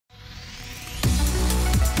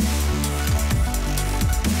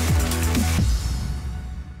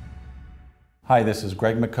Hi, this is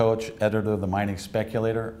Greg McCoach, editor of the Mining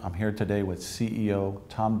Speculator. I'm here today with CEO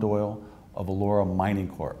Tom Doyle of Elora Mining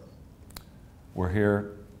Corp. We're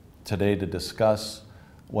here today to discuss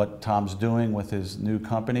what Tom's doing with his new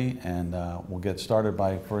company, and we'll get started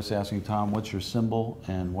by first asking Tom, what's your symbol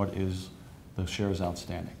and what is the shares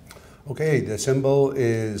outstanding? Okay, the symbol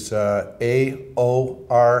is AORO.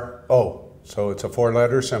 So it's a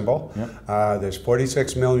four-letter symbol. Yep. There's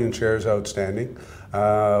 46 million shares outstanding.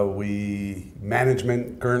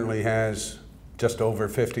 Management currently has just over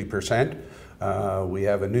 50%. We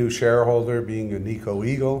have a new shareholder being Agnico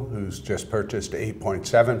Eagle, who's just purchased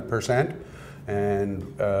 8.7%,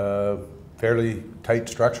 and fairly tight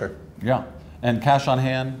structure. Yeah, and cash on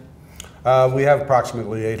hand? We have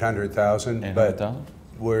approximately 800,000, but 800,000?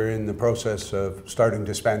 we're in the process of starting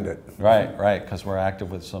to spend it. Right, because we're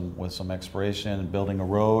active with some exploration and building a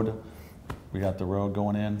road. We got the road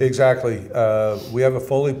going in. Exactly. We have a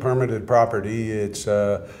fully permitted property. It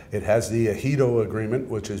has the Ejido agreement,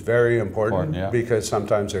 which is very important yeah. because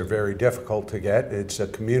sometimes they're very difficult to get. It's a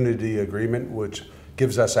community agreement which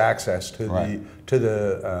gives us access to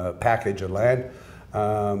the package of land.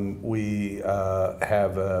 We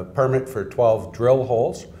have a permit for 12 drill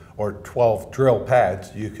holes or 12 drill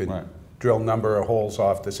pads. You can drill number of holes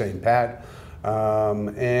off the same pad.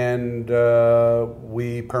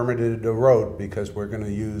 We permitted a road because we're going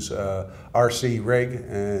to use RC rig,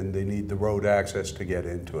 and they need the road access to get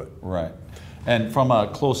into it. Right. And from a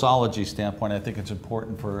closeology standpoint, I think it's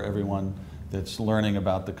important for everyone that's learning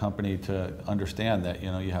about the company to understand that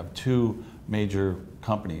you have two major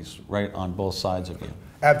companies right on both sides of you.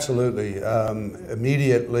 Absolutely.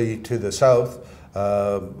 Immediately to the south,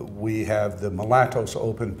 we have the Mulatos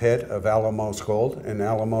open pit of Alamos Gold, and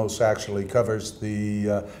Alamos actually covers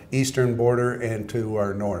the eastern border and to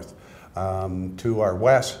our north. To our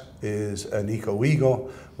west is Agnico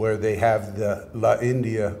Eagle, where they have the La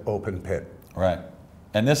India open pit. Right.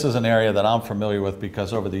 And this is an area that I'm familiar with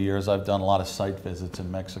because over the years I've done a lot of site visits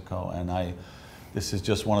in Mexico, and this is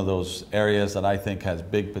just one of those areas that I think has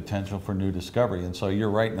big potential for new discovery. And so you're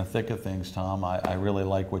right in the thick of things, Tom. I really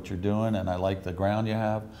like what you're doing, and I like the ground you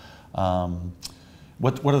have.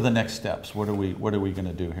 What are the next steps? What are we going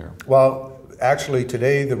to do here? Well, actually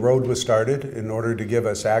today the road was started in order to give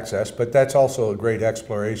us access, but that's also a great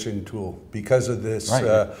exploration tool because of this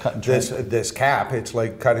this cap. It's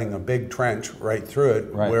like cutting a big trench right through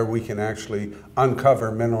it, where we can actually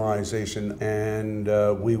uncover mineralization, and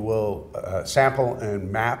we will sample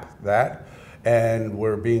and map that. And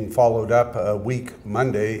we're being followed up a week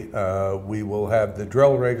Monday. We will have the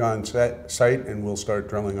drill rig on site, and we'll start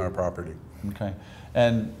drilling our property. Okay.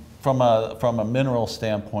 And from a mineral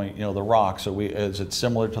standpoint, the rocks, is it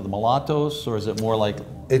similar to the Mulatos, or is it more like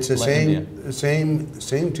it's the La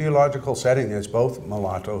same geological setting as both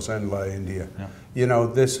Mulatos and La India. Yeah.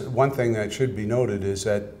 This one thing that should be noted is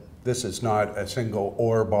that this is not a single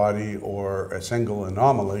ore body or a single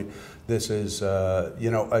anomaly. This is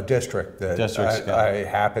a district that I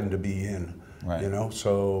happen to be in. Right.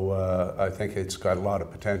 So I think it's got a lot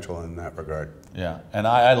of potential in that regard. Yeah, and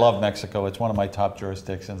I love Mexico. It's one of my top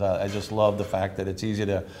jurisdictions. I just love the fact that it's easy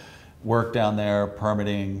to work down there,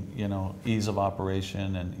 permitting, ease of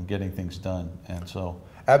operation and getting things done. And so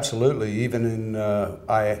absolutely. Even in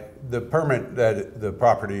the permit that the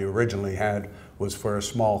property originally had was for a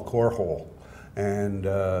small core hole, and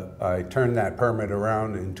I turned that permit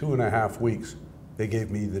around in 2.5 weeks. They gave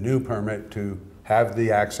me the new permit to have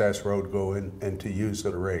the access road go in and to use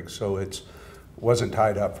the rig. So it wasn't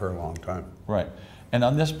tied up for a long time. Right. And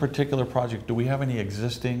on this particular project, do we have any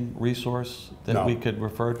existing resource that we could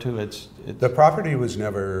refer to? The property was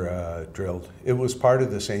never drilled. It was part of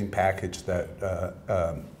the same package that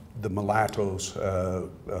the Mulatos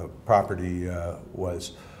property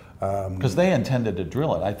was. Because they intended to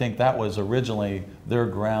drill it. I think that was originally their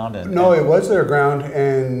ground. It was their ground,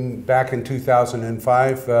 and back in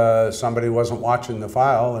 2005, somebody wasn't watching the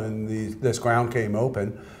file, and this ground came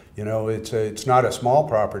open. It's not a small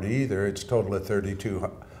property either. It's a total of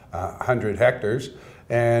 3,200 hectares,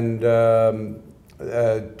 and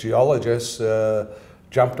geologists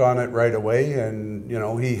jumped on it right away, and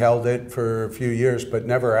he held it for a few years, but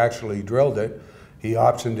never actually drilled it. He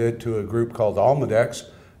optioned it to a group called Almadex,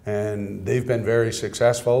 and they've been very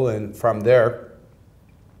successful. And from there,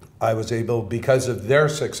 I was able, because of their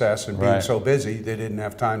success and being so busy, they didn't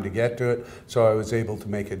have time to get to it, so I was able to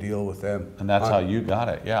make a deal with them. And that's how you got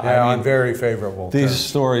it. Yeah, on very favorable terms. These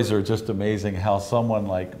stories are just amazing, how someone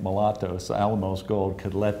like Mulatos, Alamos Gold,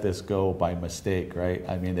 could let this go by mistake, right?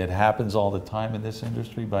 I mean, it happens all the time in this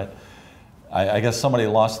industry, but I guess somebody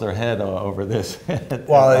lost their head over this.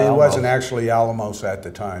 Well, it wasn't actually Alamos at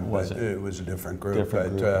the time, Was but it? it was a different group.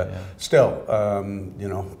 Different but group, yeah. still, you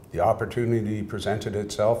know, the opportunity presented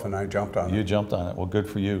itself, and I jumped on You it. jumped on it. Well, good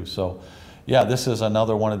for you. So, yeah, this is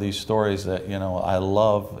another one of these stories that, you know, I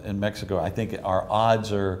love in Mexico. I think our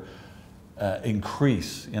odds are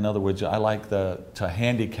increase. In other words, I like to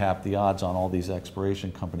handicap the odds on all these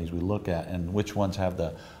exploration companies we look at and which ones have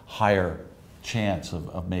the higher chance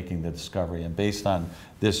of making the discovery. And based on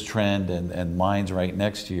this trend and mines right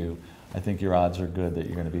next to you, I think your odds are good that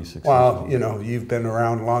you're going to be successful. Well, you know, you've been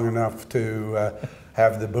around long enough to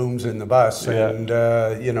have the booms in the bus, Yeah.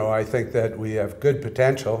 and you know, I think that we have good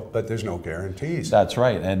potential, but there's no guarantees. That's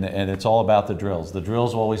right, and it's all about the drills. The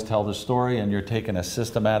drills always tell the story, and you're taking a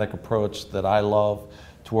systematic approach that I love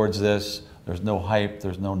towards this. There's no hype,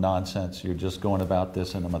 there's no nonsense. You're just going about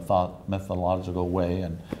this in a methodological way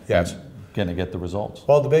and Yes. going to get the results.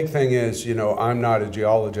 Well, the big thing is, you know, I'm not a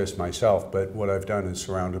geologist myself, but what I've done is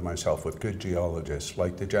surrounded myself with good geologists,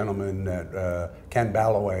 like the gentleman that Ken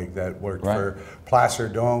Ballawag that worked Right. for Placer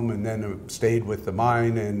Dome and then stayed with the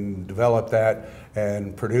mine and developed that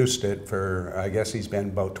and produced it for, I guess he's been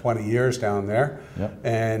about 20 years down there. Yep.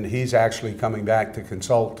 And he's actually coming back to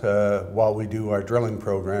consult while we do our drilling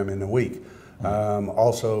program in a week.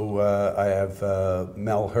 Also, I have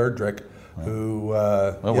Mel Herdrick, who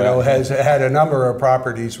you know, has had a number of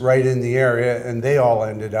properties right in the area, and they all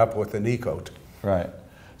ended up with an ECOT. Right.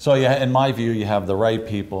 So yeah, in my view, you have the right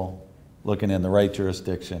people looking in the right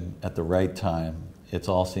jurisdiction at the right time. It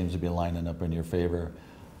all seems to be lining up in your favor.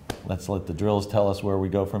 Let's let the drills tell us where we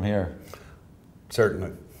go from here.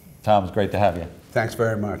 Certainly. Tom, it's great to have you. Thanks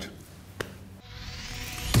very much.